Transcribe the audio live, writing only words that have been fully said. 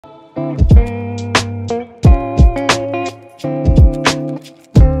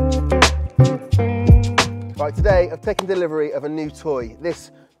I've taken delivery of a new toy,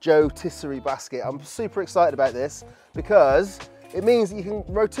 this Joetisserie basket. I'm super excited about this because it means that you can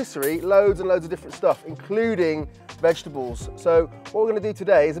rotisserie loads and loads of different stuff, including vegetables. So what we're going to do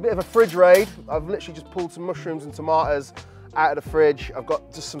today is a bit of a fridge raid. I've literally just pulled some mushrooms and tomatoes out of the fridge. I've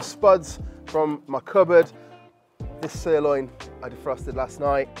got just some spuds from my cupboard. This sirloin I defrosted last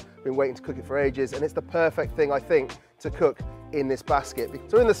night. Been waiting to cook it for ages, and it's the perfect thing, I think, to cook in this basket.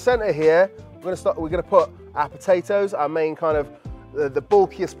 So in the center here, we're going to put our potatoes, our main kind of the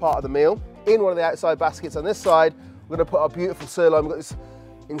bulkiest part of the meal, in one of the outside baskets. On this side, we're going to put our beautiful sirloin. We've got this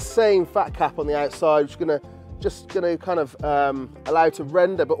insane fat cap on the outside, which is just going to kind of allow it to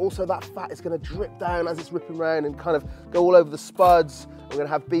render, but also that fat is going to drip down as it's ripping around and kind of go all over the spuds. We're going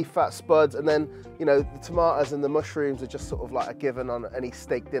to have beef fat spuds, and then, you know, the tomatoes and the mushrooms are just sort of like a given on any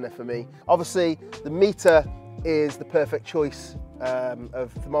steak dinner for me. Obviously, the meter is the perfect choice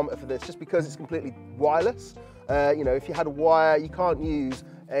of thermometer for this, just because it's completely wireless. You know, if you had a wire, you can't use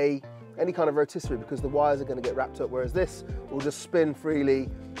any kind of rotisserie because the wires are going to get wrapped up, whereas this will just spin freely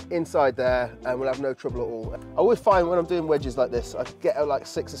inside there and we'll have no trouble at all. I always find when I'm doing wedges like this, I get out like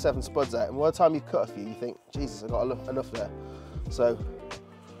 6 or 7 spuds out, and by the time you cut a few, you think, Jesus, I've got enough there. So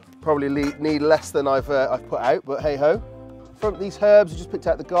probably need less than I've put out, but hey ho. From these herbs, I just picked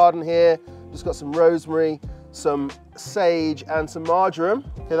out the garden here. Just got some rosemary, some sage and some marjoram.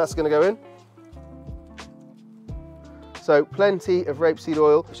 Okay, that's going to go in. So plenty of rapeseed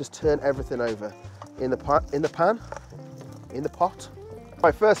oil. Let's just turn everything over in the pot.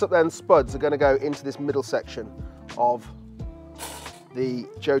 Right, first up then, spuds are going to go into this middle section of the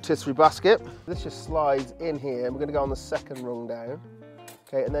Joetisserie basket. This just slides in here, and we're going to go on the second rung down.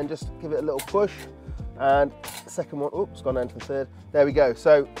 Okay, and then just give it a little push, and second one, oops, gone down to the third. There we go.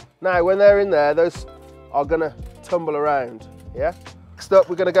 So now when they're in there, those are going to tumble around. Yeah. Next up,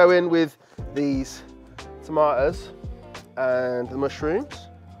 we're going to go in with these tomatoes and the mushrooms.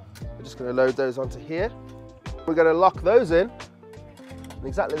 We're just going to load those onto here. We're going to lock those in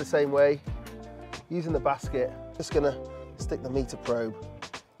exactly the same way, using the basket. Just going to stick the meter probe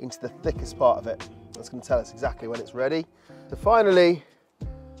into the thickest part of it. That's going to tell us exactly when it's ready. So finally,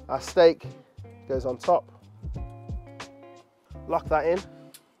 our steak goes on top. Lock that in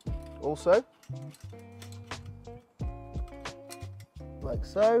also, like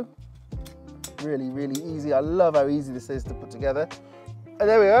so. Really, really easy. I love how easy this is to put together. And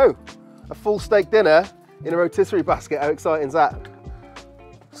there we go, a full steak dinner in a rotisserie basket. How exciting is that?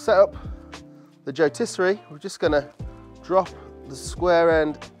 Set up the Joetisserie. We're just going to drop the square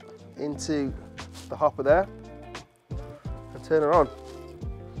end into the hopper there and turn her on.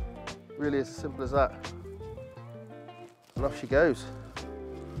 Really as simple as that. And off she goes.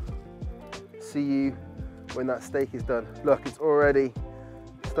 See you when that steak is done. Look, it's already,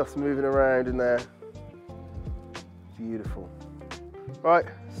 stuff's moving around in there. Beautiful. Right,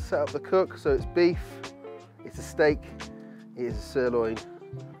 set up the cook. So it's beef, it's a steak, it is a sirloin.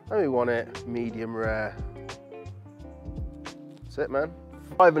 And we want it medium rare. That's it, man.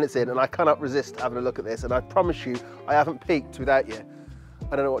 5 minutes in, and I cannot resist having a look at this, and I promise you, I haven't peeked without you.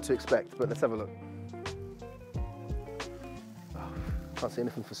 I don't know what to expect, but let's have a look. Oh, can't see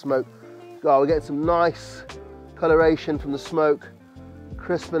anything for smoke. Oh, we're getting some nice coloration from the smoke,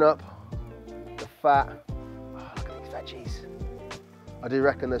 crisping up the fat. Oh, look at these veggies. I do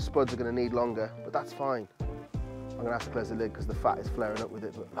reckon those spuds are going to need longer, but that's fine. I'm going to have to close the lid because the fat is flaring up with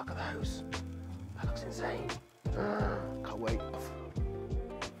it, but look at those. That looks insane. Can't wait.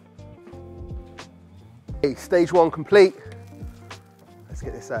 Okay, stage 1 complete. Let's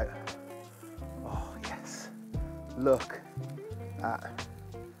get this out. Oh, yes. Look at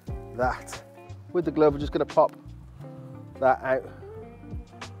that. With the glove, we're just going to pop that out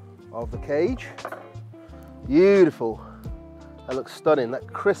of the cage. Beautiful. That looks stunning.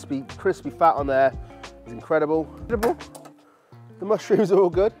 That crispy fat on there is incredible. The mushrooms are all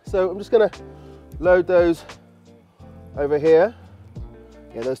good. So I'm just going to load those over here.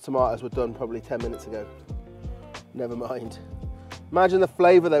 Yeah, those tomatoes were done probably 10 minutes ago. Never mind. Imagine the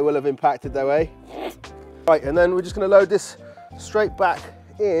flavour they will have impacted their way. Right, and then we're just going to load this straight back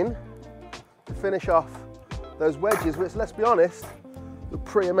in to finish off those wedges, which, let's be honest, look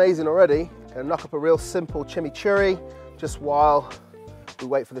pretty amazing already. Gonna knock up a real simple chimichurri just while we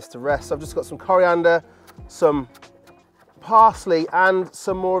wait for this to rest. So I've just got some coriander, some parsley, and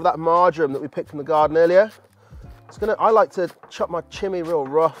some more of that marjoram that we picked from the garden earlier. I like to chop my chimmy real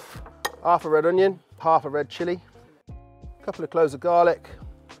rough. Half a red onion, half a red chilli, a couple of cloves of garlic.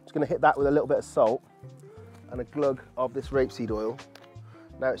 Just gonna hit that with a little bit of salt and a glug of this rapeseed oil.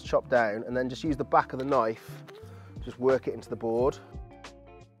 Now it's chopped down, and then just use the back of the knife, just work it into the board.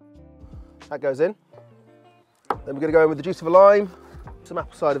 That goes in. Then we're gonna go in with the juice of a lime, some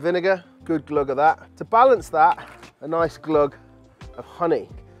apple cider vinegar, good glug of that. To balance that, a nice glug of honey.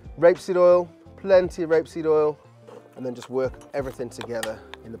 Rapeseed oil, plenty of rapeseed oil, and then just work everything together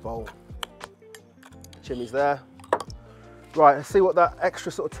in the bowl. Chimneys there. Right, let's see what that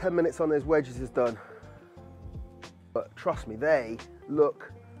extra sort of 10 minutes on those wedges has done. But trust me, they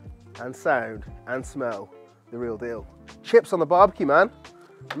look and sound and smell the real deal. Chips on the barbecue, man.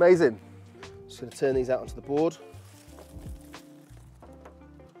 Amazing. Just gonna turn these out onto the board.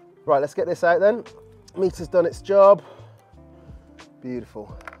 Right, let's get this out then. Meat has done its job.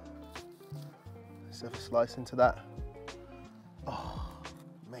 Beautiful. Let's have a slice into that. Oh,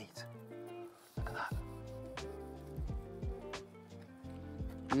 mate. Look at that.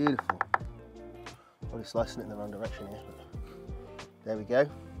 Beautiful. Probably slicing it in the wrong direction here, but there we go.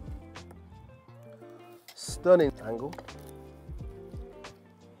 Stunning angle.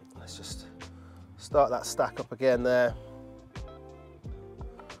 Let's just start that stack up again there.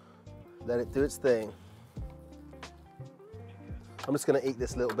 Let it do its thing. I'm just going to eat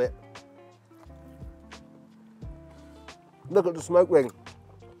this a little bit. Look at the smoke ring.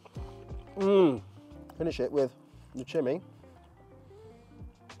 Finish it with the chimney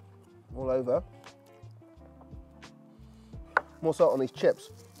all over. More salt on these chips.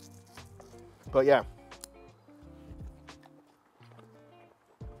 But yeah.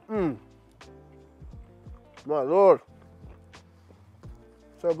 My Lord.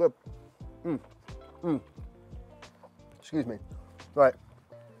 So good. Excuse me. Right.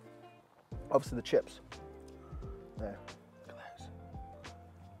 Obviously the chips. There. Look at those.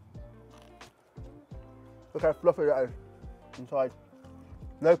 Look how fluffy that is inside.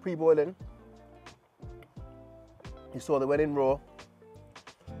 No pre-boiling. You saw they went in raw.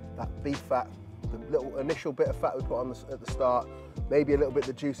 That beef fat, the little initial bit of fat we put on at the start, maybe a little bit of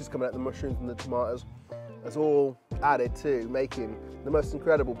the juices coming out of the mushrooms and the tomatoes, has all added to making the most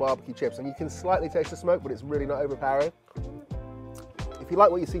incredible barbecue chips. And you can slightly taste the smoke, but it's really not overpowering. If you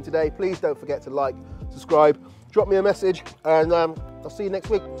like what you've seen today, please don't forget to like, subscribe, drop me a message, and I'll see you next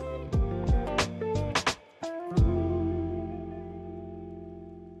week.